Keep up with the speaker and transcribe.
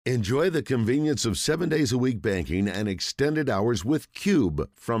Enjoy the convenience of 7 days a week banking and extended hours with Cube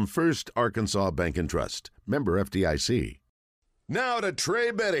from First Arkansas Bank and Trust. Member FDIC. Now to Trey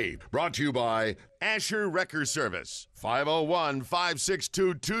Biddy, brought to you by Asher Wrecker Service,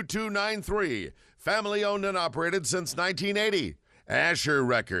 501-562-2293. Family owned and operated since 1980. Asher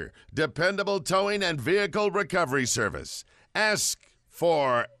Wrecker, dependable towing and vehicle recovery service. Ask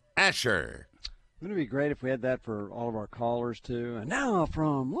for Asher. Wouldn't it be great if we had that for all of our callers, too? And now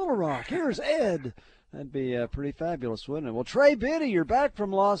from Little Rock, here's Ed. That'd be pretty fabulous, wouldn't it? Well, Trey Biddy, you're back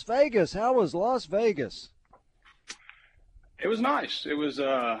from Las Vegas. How was Las Vegas? It was nice. It was.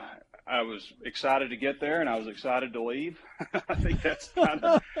 I was excited to get there, and I was excited to leave. I think that's kind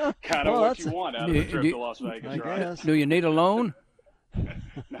of Well, what you want out of a trip to Las Vegas, right? Guess. Do you need a loan?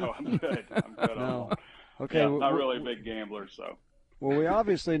 No, I'm good. No. Okay. Yeah, not really a big gambler, so. Well, we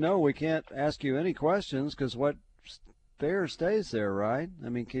obviously know we can't ask you any questions because what there stays there, right? I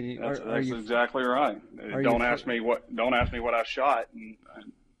mean, can you? That's you, exactly right. Don't ask me what I shot and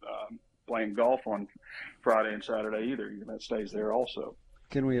playing golf on Friday and Saturday either. That stays there also.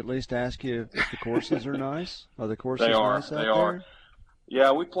 Can we at least ask you if the courses are nice? Are the courses they are. nice out they there? are.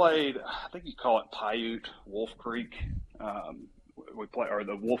 Yeah, we played. I think you call it Paiute Wolf Creek. We play, or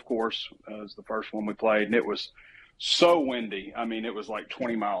the Wolf Course is the first one we played, and it was so windy. I mean, it was like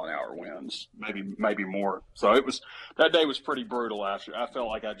 20-mile-an-hour winds, maybe more. So that day was pretty brutal. After I felt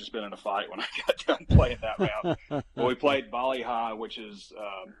like I'd just been in a fight when I got done playing that round. Well, we played Bali High, which is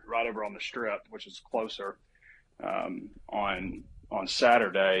right over on the Strip, which is closer, on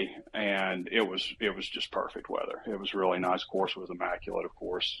Saturday, and it was just perfect weather. It was really nice. Course was immaculate, of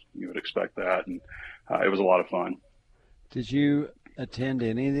course. You would expect that, and it was a lot of fun. Did you attend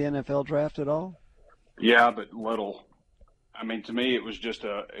any of the NFL draft at all? Yeah, but little. I mean, to me, it was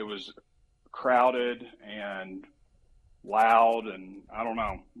crowded and loud, and I don't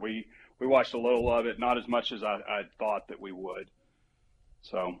know. We watched a little of it, not as much as I thought that we would.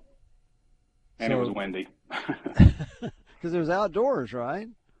 So it was windy. Because it was outdoors, right?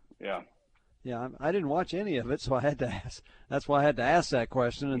 Yeah. Yeah, I didn't watch any of it, so I had to ask. That's why I had to ask that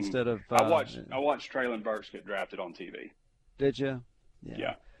question instead of. I watched Traylon Burks get drafted on TV. Did you?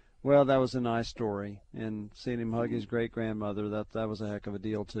 Yeah. Well, that was a nice story, and seeing him hug his great grandmother, that was a heck of a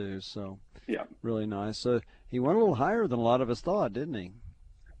deal too. So yeah, really nice. So he went a little higher than a lot of us thought, didn't he?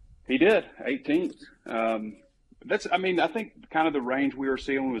 He did, 18th. I think kind of the range we were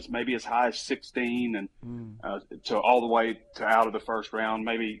seeing was maybe as high as 16, and to all the way to out of the first round.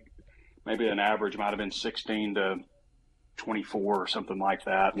 Maybe an average might have been 16 to 24 or something like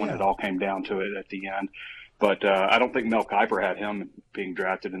that when it all came down to it at the end. But I don't think Mel Kiper had him being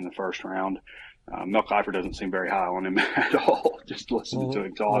drafted in the first round. Mel Kiper doesn't seem very high on him at all, just listening to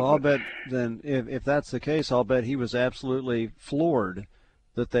him talk. Well, I'll bet then if that's the case, I'll bet he was absolutely floored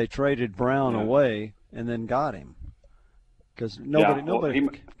that they traded Brown away and then got him. Because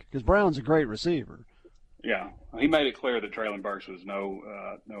because Brown's a great receiver. Yeah, he made it clear that Traylon Burks was no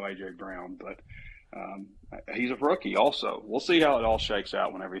A.J. Brown, but he's a rookie also. We'll see how it all shakes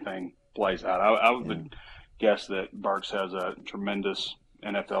out when everything plays out. I would guess that Burks has a tremendous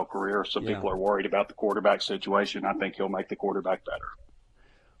NFL career. Some people are worried about the quarterback situation. I think he'll make the quarterback better.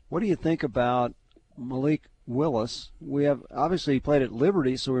 What do you think about Malik Willis? Obviously he played at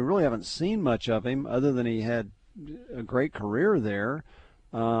Liberty, so we really haven't seen much of him other than he had a great career there.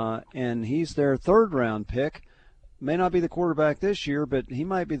 And he's their third-round pick. May not be the quarterback this year, but he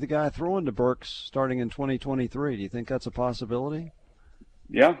might be the guy throwing to Burks starting in 2023. Do you think that's a possibility?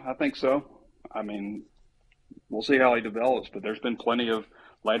 Yeah, I think so. I mean, we'll see how he develops, but there's been plenty of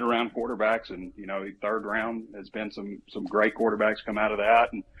later-round quarterbacks, and, third round has been some great quarterbacks come out of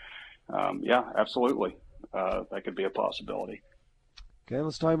that. And, absolutely, that could be a possibility. Okay,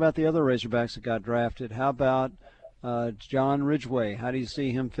 let's talk about the other Razorbacks that got drafted. How about John Ridgeway? How do you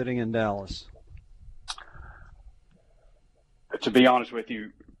see him fitting in Dallas? To be honest with you,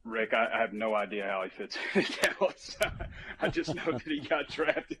 Rick, I have no idea how he fits in Dallas. I just know that he got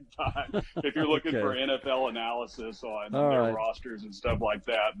drafted by. If you're looking for NFL analysis on their rosters and stuff like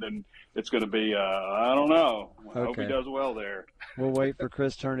that, then it's going to be, I don't know. I hope he does well there. We'll wait for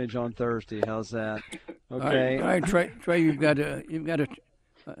Chris Turnage on Thursday. How's that? Okay. All right, Trey, you've got a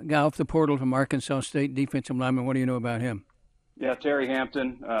guy off the portal from Arkansas State, defensive lineman. What do you know about him? Yeah, Terry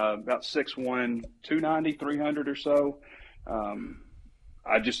Hampton, about 6'1", 290, 300 or so. I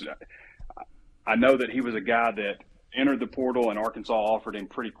know that he was a guy that entered the portal, and Arkansas offered him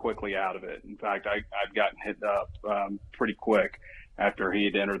pretty quickly out of it. In fact, I'd gotten hit up pretty quick after he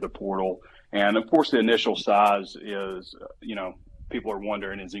had entered the portal. And, of course, the initial size is, people are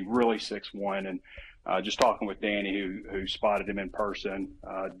wondering, is he really 6'1"? And Just talking with Danny, who spotted him in person,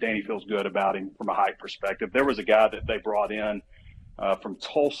 Danny feels good about him from a height perspective. There was a guy that they brought in from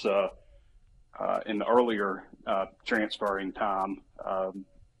Tulsa in the earlier transferring time,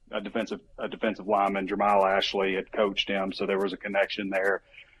 a defensive lineman, Jamal Ashley, had coached him, so there was a connection there.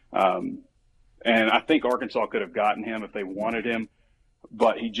 And I think Arkansas could have gotten him if they wanted him,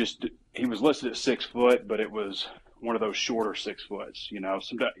 but he was listed at 6 foot, but it was one of those shorter 6 foots.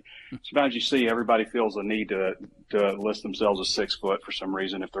 Sometimes you see everybody feels the need to list themselves as 6 foot for some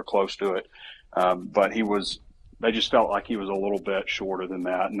reason if they're close to it. But they just felt like he was a little bit shorter than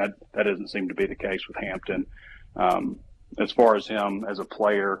that, and that doesn't seem to be the case with Hampton. As far as him as a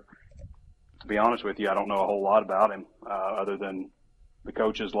player, to be honest with you, I don't know a whole lot about him other than the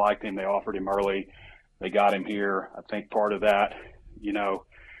coaches liked him. They offered him early. They got him here. I think part of that, you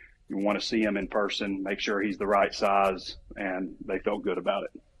want to see him in person, make sure he's the right size, and they felt good about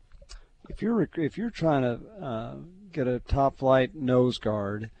it. If you're trying to get a top flight nose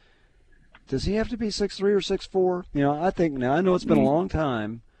guard, does he have to be 6'3" or 6'4"? I think now I know it's been a long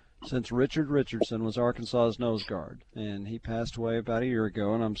time since Richard Richardson was Arkansas's nose guard, and he passed away about a year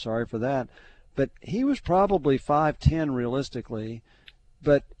ago, and I'm sorry for that. But he was probably 5'10" realistically,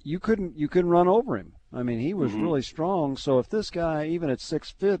 but you couldn't run over him. I mean, he was really strong. So if this guy, even at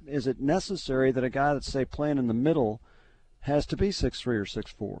 6 foot, is it necessary that a guy that's, say, playing in the middle has to be 6'3" or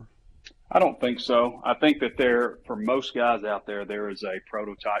 6'4"? I don't think so. I think that for most guys out there, there is a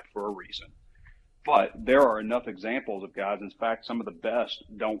prototype for a reason. But there are enough examples of guys. In fact, some of the best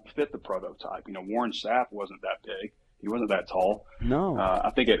don't fit the prototype. Warren Sapp wasn't that big. He wasn't that tall. No.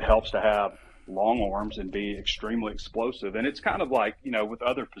 I think it helps to have long arms and be extremely explosive. And it's kind of like, with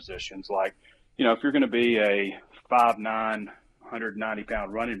other positions, like, if you're going to be a 5'9",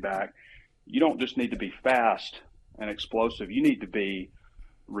 190-pound running back, you don't just need to be fast and explosive. You need to be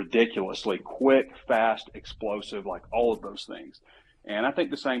ridiculously quick, fast, explosive, like all of those things. And I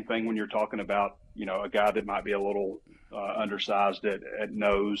think the same thing when you're talking about, a guy that might be a little undersized at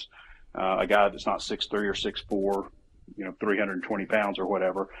nose, a guy that's not 6'3" or 6'4", 320 pounds or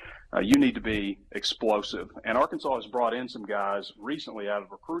whatever. You need to be explosive. And Arkansas has brought in some guys recently out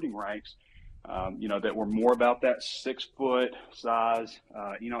of recruiting ranks, that were more about that 6 foot size.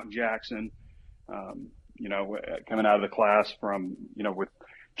 Enoch Jackson, coming out of the class from, with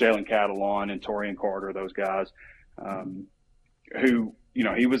Jalen Catalon and Torian Carter, those guys, who,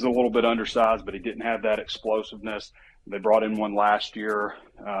 he was a little bit undersized, but he didn't have that explosiveness. They brought in one last year,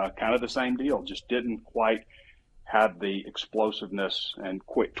 kind of the same deal, just didn't quite have the explosiveness and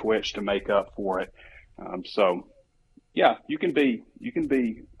quick twitch to make up for it. So, yeah, you can be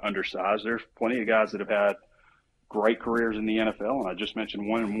undersized. There's plenty of guys that have had great careers in the NFL, and I just mentioned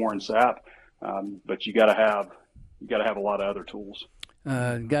one in Warren Sapp. But you got to have a lot of other tools.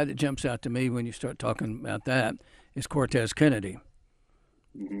 The guy that jumps out to me when you start talking about that is Cortez Kennedy.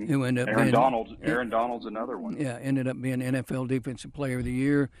 Who ended up Aaron Donald's another one. Yeah, ended up being NFL Defensive Player of the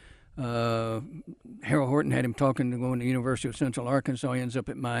Year. Harold Horton had him talking to going to the University of Central Arkansas. He ends up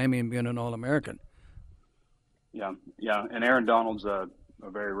at Miami and being an All-American. Yeah, and Aaron Donald's a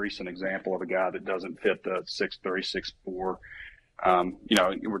very recent example of a guy that doesn't fit the 6'3", 6'4".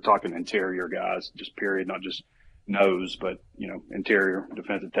 We're talking interior guys, just period, not just nose, but interior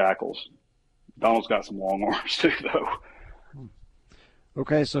defensive tackles. Donald's got some long arms too, though.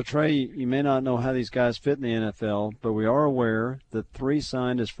 Okay, so Trey, you may not know how these guys fit in the NFL, but we are aware that 3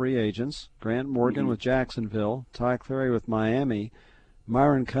 signed as free agents: Grant Morgan with Jacksonville, Ty Cleary with Miami,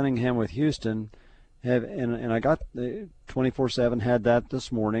 Myron Cunningham with Houston. And I got 24/7 had that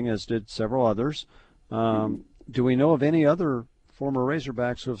this morning, as did several others. Do we know of any other former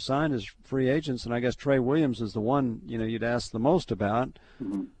Razorbacks who have signed as free agents? And I guess Trey Williams is the one you'd ask the most about.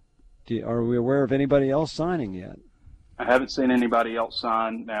 Are we aware of anybody else signing yet? I haven't seen anybody else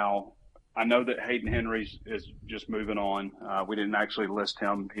sign. Now, I know that Hayden Henry is just moving on. We didn't actually list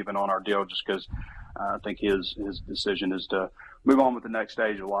him even on our deal just because I think his decision is to move on with the next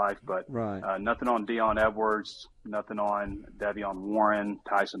stage of life. But nothing on Dion Edwards, nothing on Davion Warren,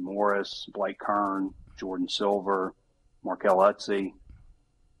 Tyson Morris, Blake Kern, Jordan Silver, Markel Utsey,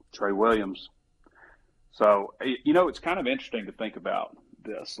 Trey Williams. So, it's kind of interesting to think about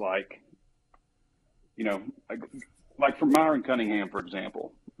this. Like for Myron Cunningham, for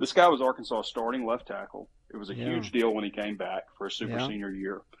example, this guy was Arkansas' starting left tackle. It was a huge deal when he came back for a super senior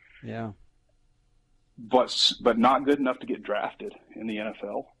year. Yeah. But not good enough to get drafted in the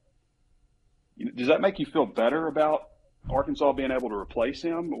NFL. Does that make you feel better about Arkansas being able to replace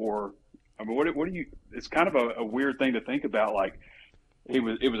him? Or, what do you – it's kind of a weird thing to think about. Like, it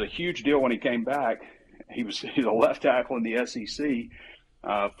was a huge deal when he came back. He's a left tackle in the SEC.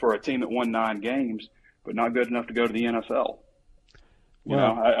 for a team that won 9 games, but not good enough to go to the NFL.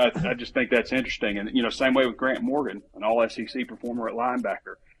 I just think that's interesting. And, same way with Grant Morgan, an all-SEC performer at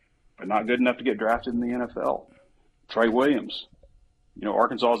linebacker, but not good enough to get drafted in the NFL. Trey Williams,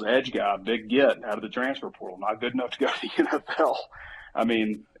 Arkansas's edge guy, big get out of the transfer portal, not good enough to go to the NFL. I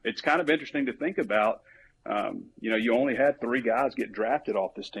mean, it's kind of interesting to think about. You only had 3 guys get drafted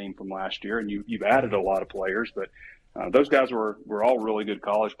off this team from last year, and you've added a lot of players, but those guys were all really good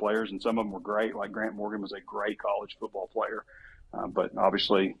college players, and some of them were great. Like Grant Morgan was a great college football player, but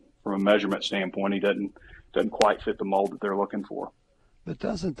obviously from a measurement standpoint, he doesn't quite fit the mold that they're looking for. But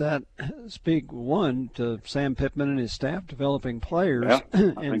doesn't that speak, one, to Sam Pittman and his staff developing players? Yeah,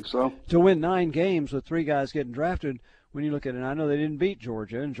 I think so. To win 9 games with 3 guys getting drafted, when you look at it, and I know they didn't beat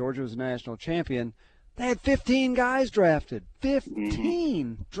Georgia, and Georgia was a national champion, they had 15 guys drafted.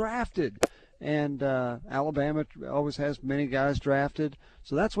 15 drafted. And Alabama always has many guys drafted.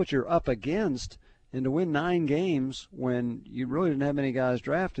 So that's what you're up against. And to win 9 games when you really didn't have many guys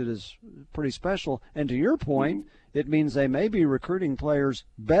drafted is pretty special. And to your point, it means they may be recruiting players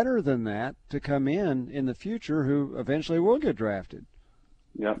better than that to come in the future who eventually will get drafted.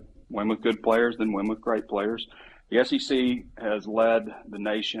 Yep. Win with good players, then win with great players. The SEC has led the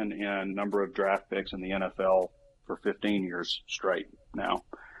nation in number of draft picks in the NFL for 15 years straight now.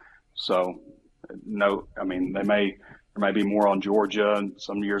 So, there may be more on Georgia, and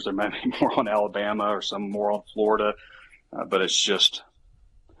some years there may be more on Alabama or some more on Florida, but it's just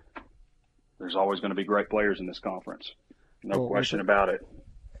there's always going to be great players in this conference. No question about it.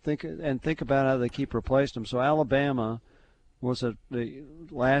 Think about how they keep replacing them. So Alabama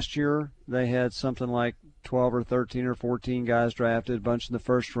last year they had something like 12 or 13 or 14 guys drafted, a bunch in the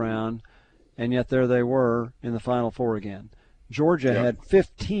first round, and yet there they were in the Final Four again. Georgia had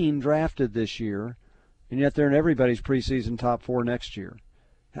 15 drafted this year, and yet they're in everybody's preseason top 4 next year.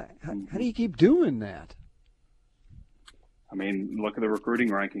 How do you keep doing that? I mean, look at the recruiting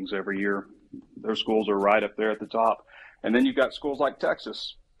rankings every year. Their schools are right up there at the top. And then you've got schools like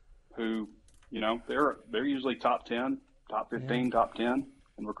Texas who, they're usually top 10, top 15, top 10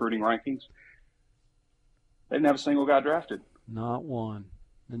 in recruiting rankings. They didn't have a single guy drafted. Not one.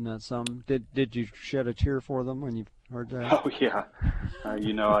 Isn't that something? Did you shed a tear for them when you heard that? Oh, yeah. I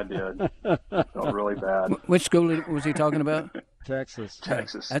did. Felt really bad. Which school was he talking about? Texas.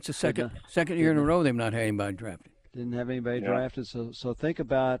 That's the second year in a row they've not had anybody drafted. Didn't have anybody drafted. So think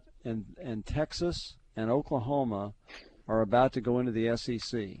about, and Texas and Oklahoma are about to go into the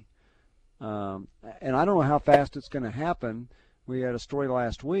SEC. And I don't know how fast it's going to happen. We had a story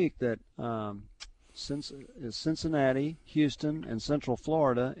last week that Cincinnati, Houston, and Central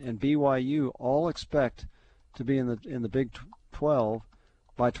Florida and BYU all expect to be in the Big 12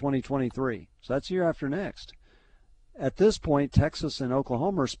 by 2023. So that's year after next. At this point, Texas and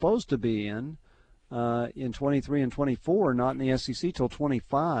Oklahoma are supposed to be in 23 and 24, not in the SEC till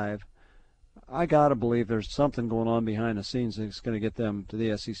 25. I got to believe there's something going on behind the scenes that's going to get them to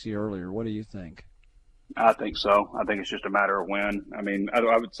the SEC earlier. What do you think? I think so. I think it's just a matter of when. I mean,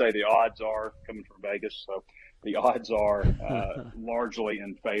 I would say the odds are, coming from Vegas, so the odds are largely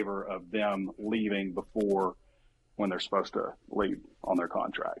in favor of them leaving before when they're supposed to leave on their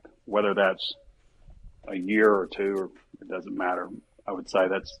contract. Whether that's a year or 2, or it doesn't matter. I would say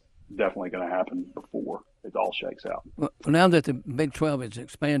that's definitely going to happen before it all shakes out. Well, now that the Big 12 is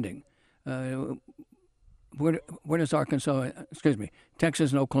expanding, where does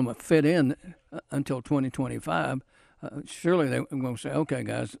Texas and Oklahoma fit in until 2025? Surely they're going to say, okay,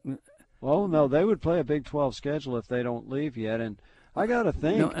 guys. Well, no, they would play a Big 12 schedule if they don't leave yet. And I got to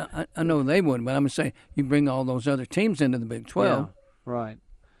think. No, I know they would, but I'm going to say you bring all those other teams into the Big 12. Yeah, right.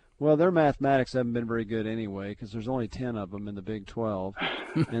 Well, their mathematics haven't been very good anyway because there's only 10 of them in the Big 12.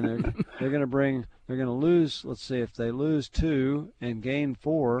 And they're going to lose, let's see, if they lose 2 and gain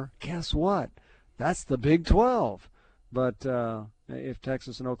 4, guess what? That's the Big 12. But if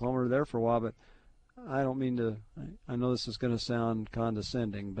Texas and Oklahoma are there for a while, but I don't mean to – I know this is going to sound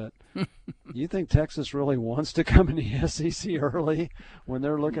condescending, but you think Texas really wants to come in the SEC early when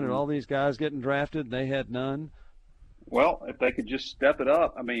they're looking at all these guys getting drafted and they had none? Well, if they could just step it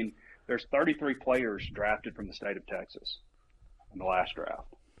up. I mean, there's 33 players drafted from the state of Texas in the last draft.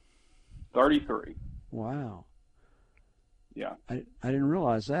 33. Wow. Yeah. I didn't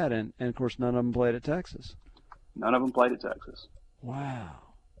realize that. And, of course, none of them played at Texas. None of them played at Texas. Wow.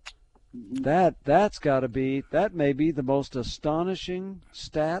 Mm-hmm. That's got to be – that may be the most astonishing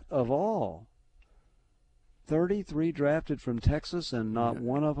stat of all. 33 drafted from Texas, and not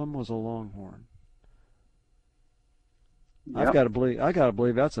one of them was a Longhorn. I got to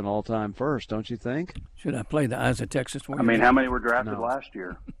believe that's an all-time first, don't you think? Should I play the Eyes of Texas for you? I mean, how many were drafted last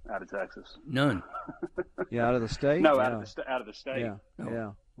year out of Texas? None. Yeah, out of the state? No, yeah. out of the state. Yeah,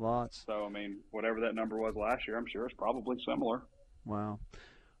 yeah, lots. So, I mean, whatever that number was last year, I'm sure it's probably similar. Wow.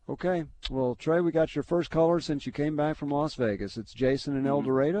 Okay. Well, Trey, we got your first caller since you came back from Las Vegas. It's Jason in El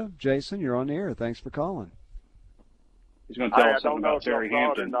Dorado. Jason, you're on the air. Thanks for calling. He's going to tell us something about Terry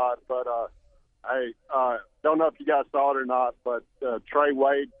Hampton. Or not, but I don't know if you guys saw it or not, but Trey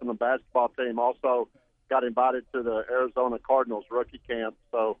Wade from the basketball team also got invited to the Arizona Cardinals rookie camp.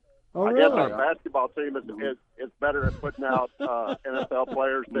 So I guess our basketball team is better at putting out NFL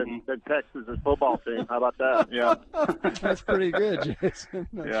players than Texas's football team. How about that? Yeah. That's pretty good, Jason.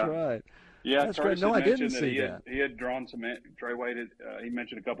 That's right. Yeah, that's great. No, I didn't see that. He had drawn some. Trey Wade, he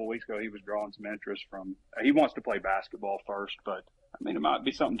mentioned a couple of weeks ago he was drawing some interest from. He wants to play basketball first, but I mean it might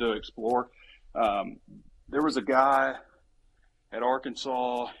be something to explore. There was a guy at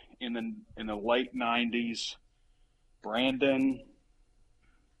Arkansas in the late '90s, Brandon.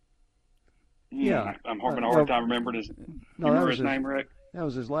 Yeah, I'm having a hard time remembering his. Remember his name, Rick? That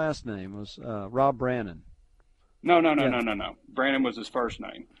was his last name. Was Rob Brannon? No. Brandon was his first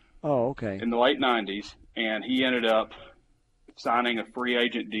name. Oh, okay. In the late '90s, and he ended up signing a free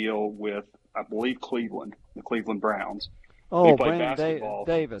agent deal with, I believe, Cleveland, the Cleveland Browns. Oh, Brandon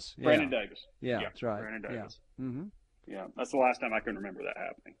Davis. Yeah. Brandon Davis. Yeah, that's right. Brandon Davis. Yeah. Mm-hmm. Yeah, that's the last time I can remember that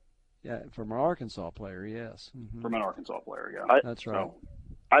happening. Yeah, from an Arkansas player, yes. Mm-hmm. From an Arkansas player, yeah. That's right.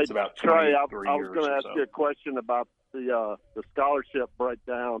 It's about Trey, I 23 was going to ask you a question about the scholarship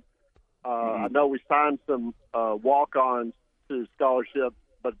breakdown. I know we signed some walk-ons to scholarships,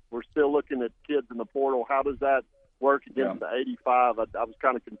 but we're still looking at kids in the portal. How does that work against the 85? I was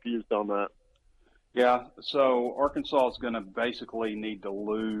kind of confused on that. Yeah, so Arkansas is going to basically need to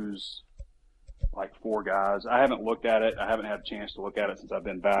lose like 4 guys. I haven't looked at it. I haven't had a chance to look at it since I've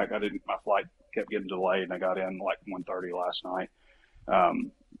been back. My flight kept getting delayed, and I got in like 1:30 last night.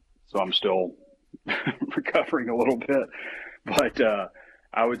 So I'm still recovering a little bit. But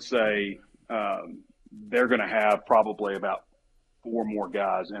I would say they're going to have probably about 4 more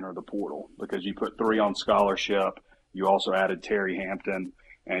guys enter the portal because you put 3 on scholarship. You also added Terry Hampton,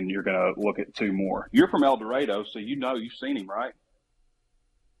 and you're going to look at 2 more. You're from El Dorado, so you've seen him, right?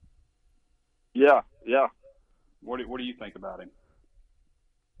 Yeah. What do you think about him?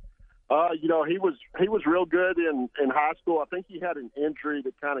 He was real good in high school. I think he had an injury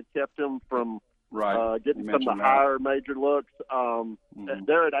that kind of kept him from getting some of the higher major looks.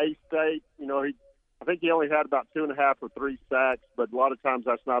 There at A-State, I think he only had about 2.5 or 3 sacks, but a lot of times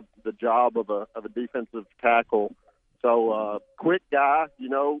that's not the job of a defensive tackle. So quick guy,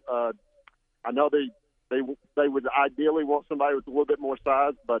 I know they would ideally want somebody with a little bit more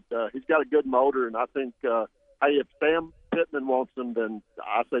size, but he's got a good motor, and I think if Sam Pittman wants him, then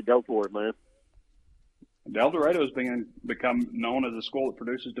I say go for it, man. El Dorado has become known as a school that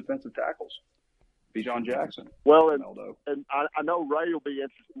produces defensive tackles. Bijan Jackson. Well, and I know Ray will be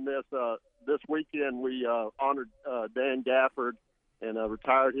interested in this. This weekend we honored Dan Gafford and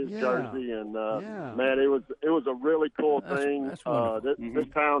retired his jersey, and man, it was a really cool thing. This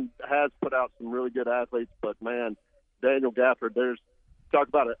town has put out some really good athletes, but man, Daniel Gafford, talk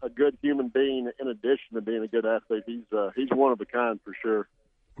about a good human being in addition to being a good athlete. He's one of a kind for sure.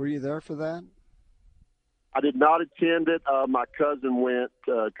 Were you there for that? I did not attend it. My cousin went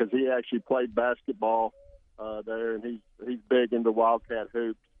because he actually played basketball there, and he's big into Wildcat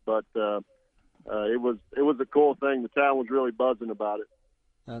hoops. But it was a cool thing. The town was really buzzing about it.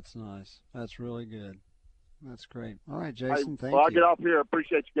 That's nice. That's really good. That's great. All right, Jason. Thank you. I'll get off here. I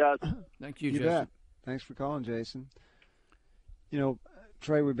appreciate you guys. Thank you, You Jason. bet. Thanks for calling, Jason.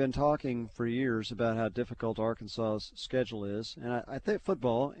 Trey, we've been talking for years about how difficult Arkansas's schedule is, and I think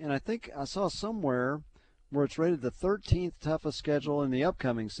football, and I think I saw somewhere where it's rated the 13th toughest schedule in the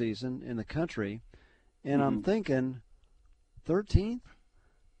upcoming season in the country, and I'm thinking, 13th?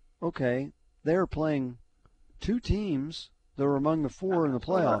 Okay, they're playing 2 teams that were among the 4 in the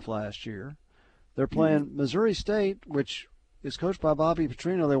playoff last year. They're playing Missouri State, which is coached by Bobby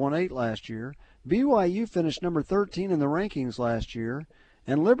Petrino. They won 8 last year. BYU finished number 13 in the rankings last year,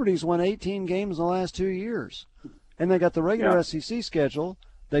 and Liberty's won 18 games in the last 2 years. And they got the regular SEC schedule.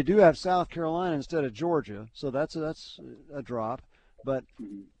 They do have South Carolina instead of Georgia, so that's a drop. But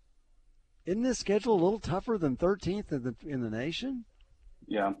isn't this schedule a little tougher than 13th in the nation?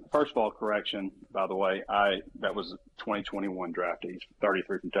 Yeah. First of all, correction, by the way, that was 2021 draftees,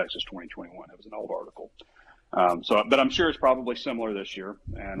 33 from Texas, 2021. It was an old article. But I'm sure it's probably similar this year.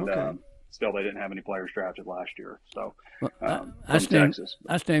 And still they didn't have any players drafted last year. So I stand Texas.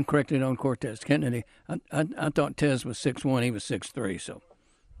 I stand corrected on Cortez Kennedy. I thought Tez was 6'1", he was 6'3", so.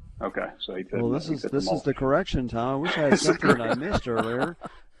 Okay, so he fit. Well, this is the correction, Tom. I wish I had something that I missed earlier.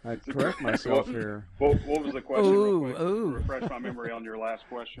 I'd correct myself here. What was the question? Ooh. Refresh my memory on your last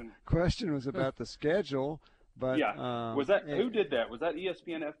question. Question was about the schedule, but yeah, was that who did that? Was that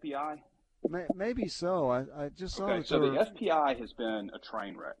ESPN FPI? Maybe so. I just saw. Okay, so the FPI has been a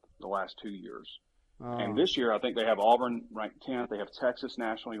train wreck the last 2 years, and this year I think they have Auburn ranked 10th. They have Texas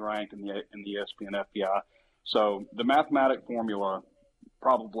nationally ranked in the ESPN FPI. So the mathematic formula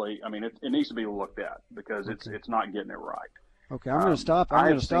probably, I mean, it needs to be looked at because it's not getting it right. Okay, I'm going to stop. I'm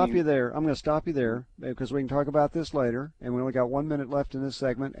going to stop you there. I'm going to stop you there because we can talk about this later. And we only got 1 minute left in this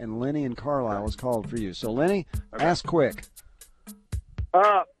segment. And Lenny and Carlisle is called for you. So Lenny, ask quick.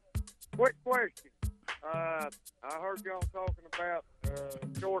 Quick question. I heard y'all talking about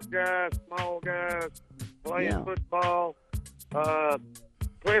short guys, small guys playing football.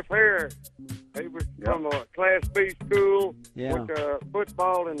 Cliff Harris, he was from a Class B school with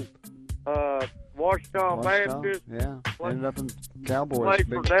football and Washington Baptist. Yeah, ended up in Cowboys. Played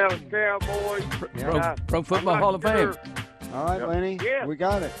for Dallas Cowboys. Pro Football Hall of Fame. All right, Lenny, we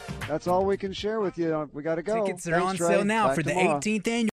got it. That's all we can share with you. We got to go. Tickets are on sale now for the 18th annual.